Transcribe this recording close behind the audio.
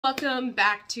Welcome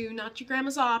back to Not Your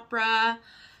Grandma's Opera.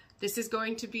 This is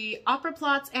going to be Opera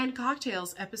Plots and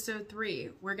Cocktails, Episode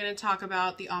 3. We're going to talk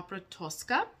about the Opera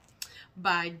Tosca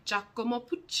by Giacomo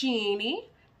Puccini,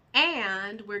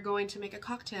 and we're going to make a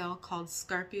cocktail called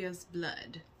Scarpia's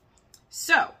Blood.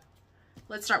 So,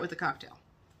 let's start with the cocktail.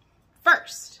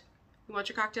 First, you want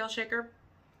your cocktail shaker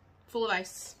full of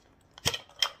ice.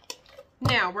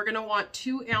 Now, we're going to want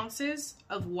 2 ounces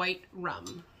of white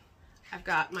rum. I've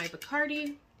got my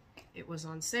Bacardi. It was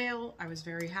on sale. I was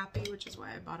very happy, which is why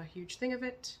I bought a huge thing of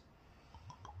it.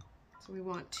 So we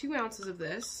want 2 ounces of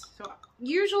this. So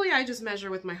usually I just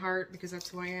measure with my heart because that's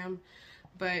who I am.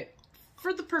 But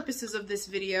for the purposes of this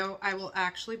video, I will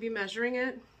actually be measuring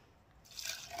it.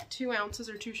 2 ounces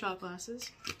or 2 shot glasses.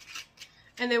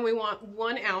 And then we want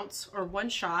 1 ounce or 1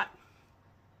 shot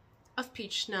of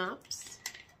Peach Schnapps.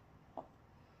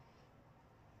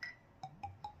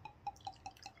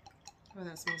 Oh,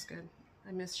 that smells good.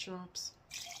 I miss schnapps.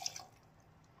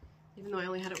 Even though I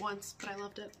only had it once, but I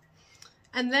loved it.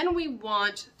 And then we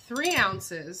want 3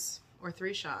 ounces or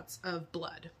 3 shots of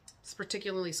blood. It's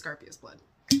particularly Scarpia's blood.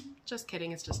 Just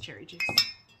kidding, it's just cherry juice.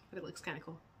 But it looks kind of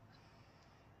cool.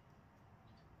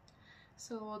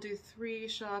 So we'll do 3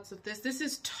 shots of this. This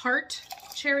is tart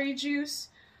cherry juice.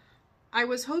 I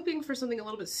was hoping for something a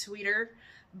little bit sweeter,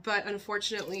 but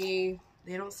unfortunately,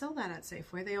 they don't sell that at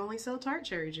Safeway. They only sell tart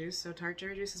cherry juice, so tart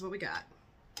cherry juice is what we got.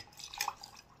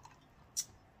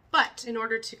 But in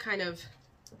order to kind of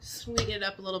sweeten it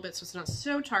up a little bit so it's not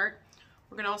so tart,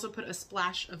 we're going to also put a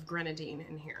splash of grenadine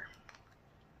in here.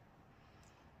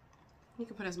 You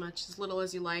can put as little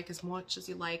as you like, as much as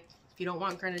you like. If you don't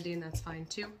want grenadine, that's fine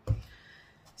too.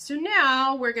 So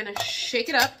now we're going to shake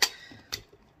it up.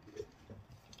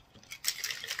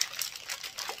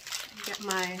 Get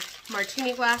my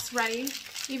martini glass ready.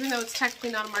 Even though it's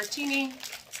technically not a martini, I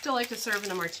still like to serve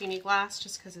in a martini glass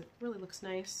just because it really looks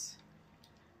nice.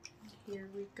 Here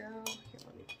we go. Here,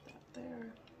 let me put that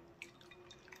there.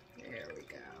 There we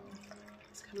go.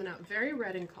 It's coming out very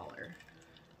red in color,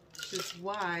 which is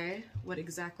why,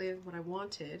 exactly what I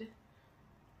wanted.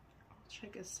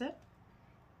 Take a sip.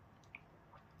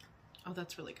 Oh,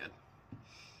 that's really good.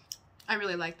 I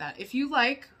really like that. If you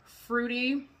like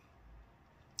fruity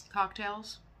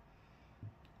cocktails,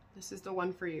 this is the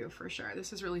one for you for sure.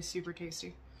 This is really super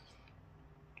tasty.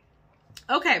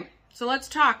 Okay, so let's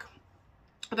talk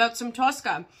about some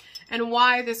Tosca and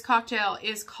why this cocktail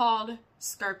is called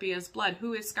Scarpia's Blood.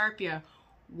 Who is Scarpia?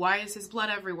 Why is his blood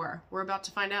everywhere? We're about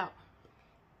to find out.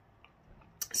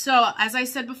 So, as I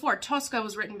said before, Tosca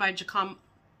was written by Giacomo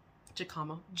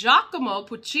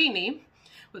Puccini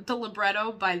with the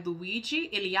libretto by Luigi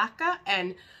Illiaca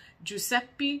and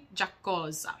Giuseppe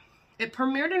Giacosa. It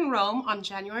premiered in Rome on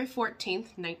January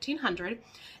 14th, 1900,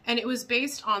 and it was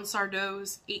based on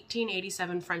Sardou's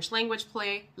 1887 French language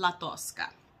play, La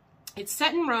Tosca. It's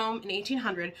set in Rome in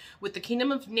 1800, with the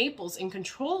Kingdom of Naples in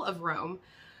control of Rome,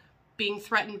 being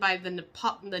threatened by the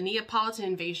Neapolitan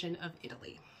invasion of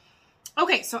Italy.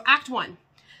 Okay, so Act 1.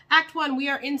 Act 1, we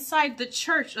are inside the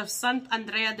Church of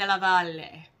Sant'Andrea della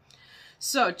Valle.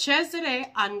 So,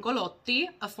 Cesare Angolotti,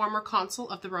 a former consul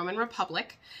of the Roman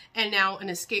Republic, and now an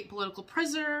escaped political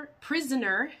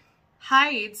prisoner,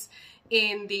 hides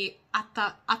in the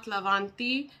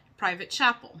Atlavanti private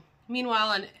chapel.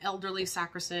 Meanwhile, an elderly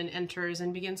sacristan enters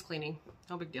and begins cleaning.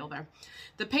 No big deal there.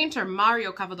 The painter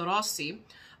Mario Cavadarossi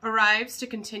arrives to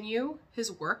continue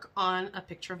his work on a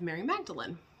picture of Mary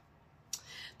Magdalene.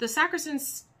 The sacristan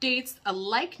states a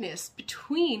likeness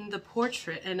between the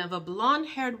portrait and of a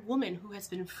blonde-haired woman who has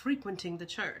been frequenting the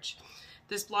church.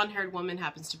 This blonde-haired woman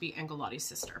happens to be Angolotti's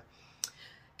sister.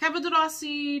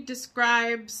 Cavadarossi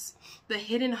describes the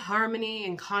hidden harmony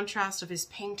and contrast of his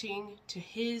painting to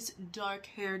his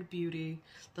dark-haired beauty,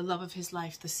 the love of his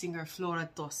life, the singer Flora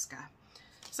Tosca.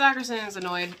 Sacristan is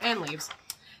annoyed and leaves.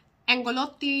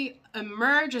 Angolotti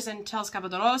emerges and tells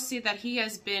Cavadarossi that he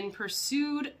has been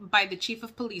pursued by the chief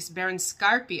of police, Baron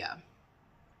Scarpia.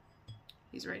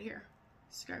 He's right here,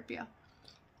 Scarpia.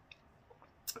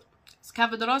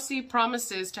 Cavadarossi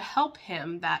promises to help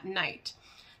him that night.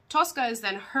 Tosca is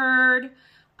then heard.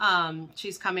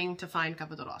 She's coming to find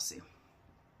Cavadarossi.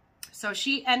 So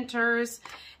she enters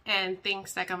and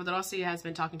thinks that Cavadarossi has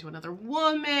been talking to another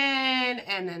woman.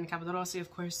 And then Cavadarossi,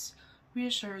 of course,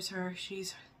 reassures her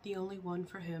she's the only one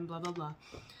for him, blah, blah, blah.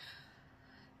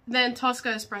 Then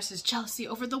Tosca expresses jealousy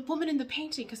over the woman in the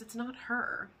painting because it's not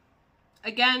her.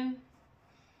 Again,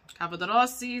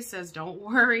 Cavadarossi says, don't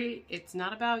worry, it's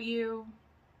not about you.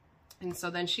 And so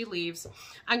then she leaves.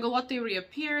 Angolotti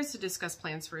reappears to discuss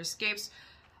plans for escapes.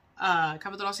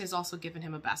 Cavadarossi has also given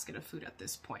him a basket of food at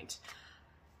this point.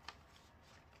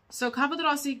 So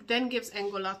Cavadarossi then gives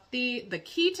Angolotti the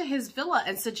key to his villa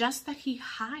and suggests that he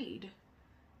hide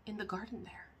in the garden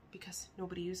there because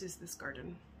nobody uses this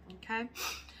garden, okay?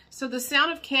 So the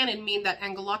sound of cannon mean that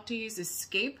Angolotti's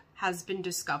escape has been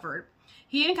discovered.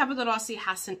 He and Cavadarossi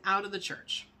hasten out of the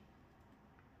church.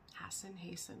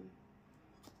 Hasten.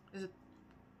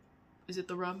 Is it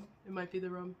the rum? It might be the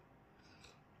rum.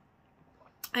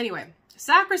 Anyway,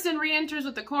 sacristan re-enters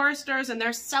with the choristers and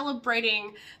they're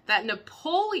celebrating that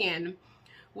Napoleon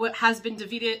has been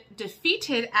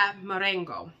defeated at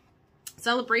Marengo.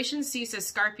 Celebration cease as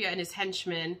Scarpia and his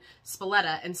henchman,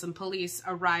 Spoletta, and some police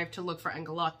arrive to look for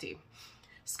Angolotti.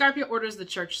 Scarpia orders the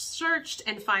church searched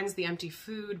and finds the empty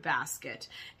food basket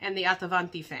and the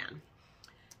Attavanti fan.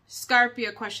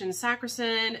 Scarpia questions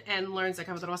sacristan and learns that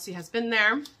Cavadarossi has been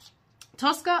there.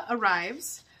 Tosca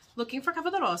arrives looking for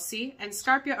Cavadarossi, and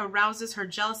Scarpia arouses her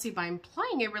jealousy by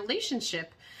implying a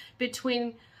relationship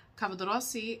between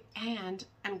Cavadarossi and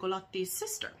Angolotti's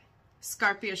sister.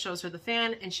 Scarpia shows her the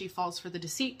fan, and she falls for the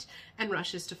deceit and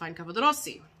rushes to find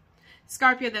Cavadarossi.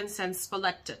 Scarpia then sends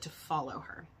Spoletta to follow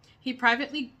her. He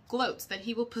privately gloats that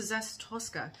he will possess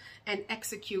Tosca and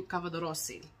execute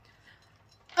Cavadarossi.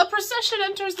 A procession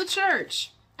enters the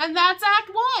church, and that's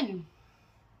Act 1.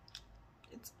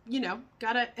 It's, you know,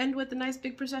 gotta end with a nice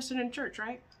big procession in church,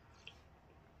 right?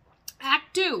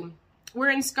 Act 2. We're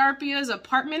in Scarpia's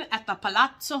apartment at the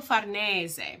Palazzo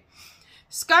Farnese.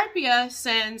 Scarpia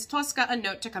sends Tosca a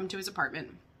note to come to his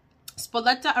apartment.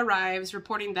 Spoletta arrives,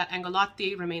 reporting that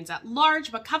Angolotti remains at large,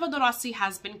 but Cavadarossi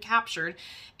has been captured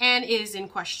and is in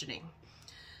questioning.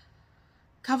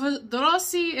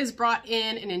 Cavadarossi is brought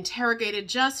in and interrogated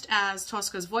just as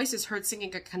Tosca's voice is heard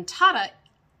singing a cantata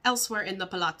elsewhere in the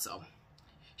palazzo.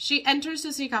 She enters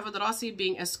to see Cavadarossi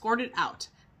being escorted out.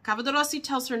 Cavadarossi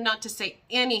tells her not to say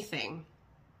anything.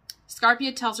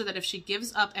 Scarpia tells her that if she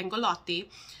gives up Angolotti,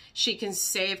 she can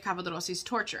save Cavadarossi's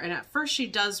torture. And at first she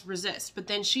does resist, but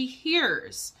then she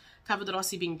hears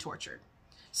Cavadarossi being tortured.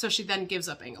 So she then gives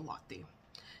up Angolotti.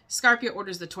 Scarpia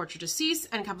orders the torture to cease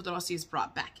and Cavadarossi is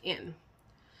brought back in.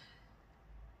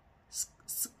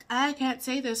 I can't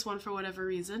say this one for whatever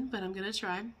reason, but I'm going to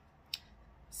try.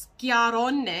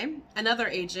 Schiarone, another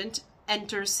agent,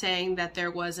 enters saying that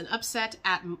there was an upset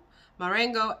at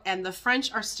Marengo and the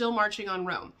French are still marching on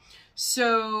Rome.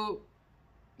 So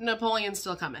Napoleon's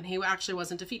still coming. He actually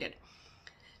wasn't defeated.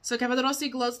 So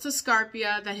Cavadarossi gloats to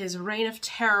Scarpia that his reign of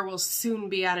terror will soon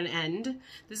be at an end.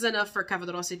 This is enough for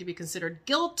Cavadarossi to be considered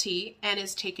guilty and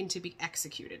is taken to be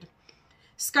executed.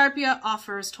 Scarpia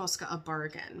offers Tosca a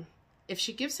bargain. If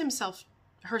she gives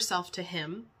herself to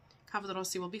him,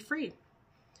 Cavadarossi will be freed.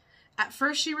 At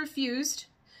first she refused,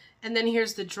 and then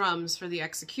hears the drums for the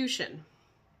execution.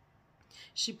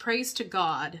 She prays to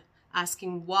God,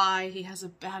 asking why he has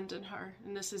abandoned her.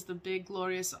 And this is the big,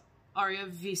 glorious aria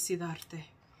Visi d'arte.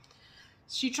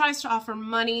 She tries to offer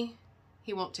money.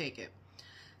 He won't take it.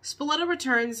 Spoletta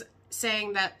returns,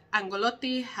 saying that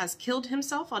Angolotti has killed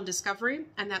himself on discovery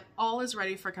and that all is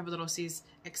ready for Cavadarossi's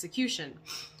execution.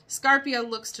 Scarpia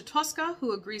looks to Tosca,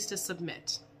 who agrees to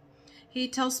submit. He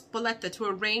tells Spoletta to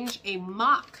arrange a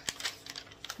mock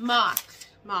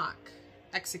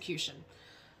execution.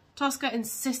 Tosca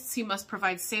insists he must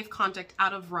provide safe conduct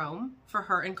out of Rome for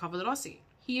her and Cavadarossi.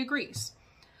 He agrees.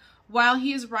 While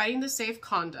he is writing the safe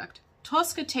conduct,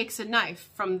 Tosca takes a knife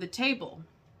from the table.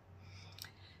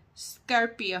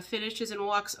 Scarpia finishes and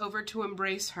walks over to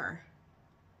embrace her.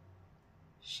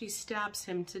 She stabs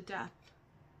him to death.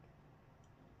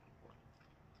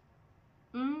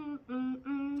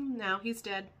 Now he's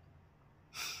dead.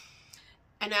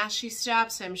 And as she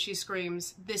stabs him, she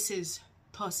screams, "This is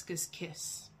Tosca's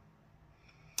kiss."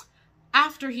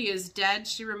 After he is dead,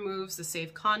 she removes the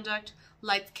safe conduct,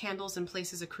 lights candles, and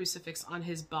places a crucifix on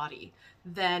his body.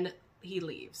 Then he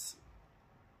leaves.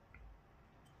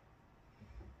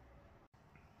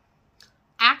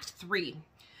 Act 3.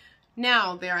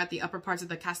 Now they are at the upper parts of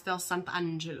the Castel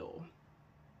Sant'Angelo.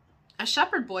 A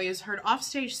shepherd boy is heard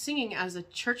offstage singing as a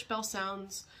church bell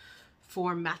sounds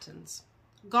for matins.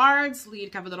 Guards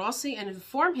lead Cavadarossi and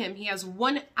inform him he has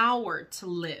 1 hour to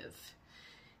live.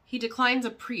 He declines a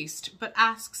priest, but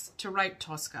asks to write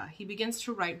Tosca. He begins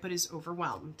to write, but is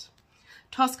overwhelmed.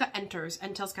 Tosca enters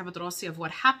and tells Cavadarossi of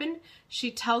what happened.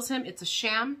 She tells him it's a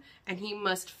sham and he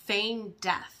must feign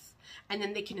death, and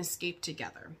then they can escape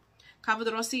together.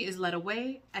 Cavadarossi is led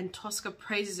away, and Tosca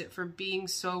praises it for being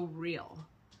so real.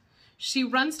 She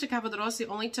runs to Cavadarossi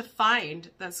only to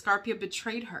find that Scarpia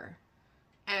betrayed her,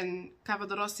 and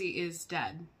Cavadarossi is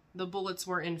dead. The bullets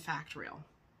were in fact real.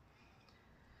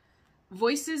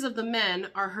 Voices of the men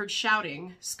are heard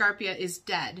shouting, Scarpia is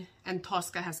dead, and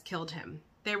Tosca has killed him.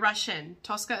 They rush in.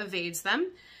 Tosca evades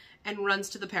them and runs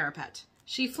to the parapet.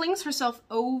 She flings herself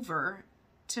over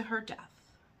to her death.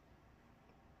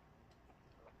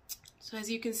 So as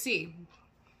you can see,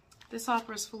 this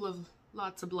opera is full of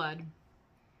lots of blood.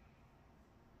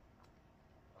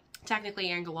 Technically,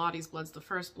 Angelotti's blood's the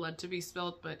first blood to be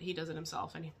spilt, but he does it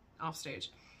himself and off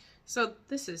stage. So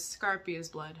this is Scarpia's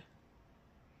blood.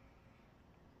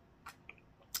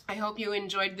 I hope you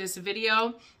enjoyed this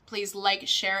video. Please like,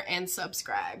 share, and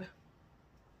subscribe.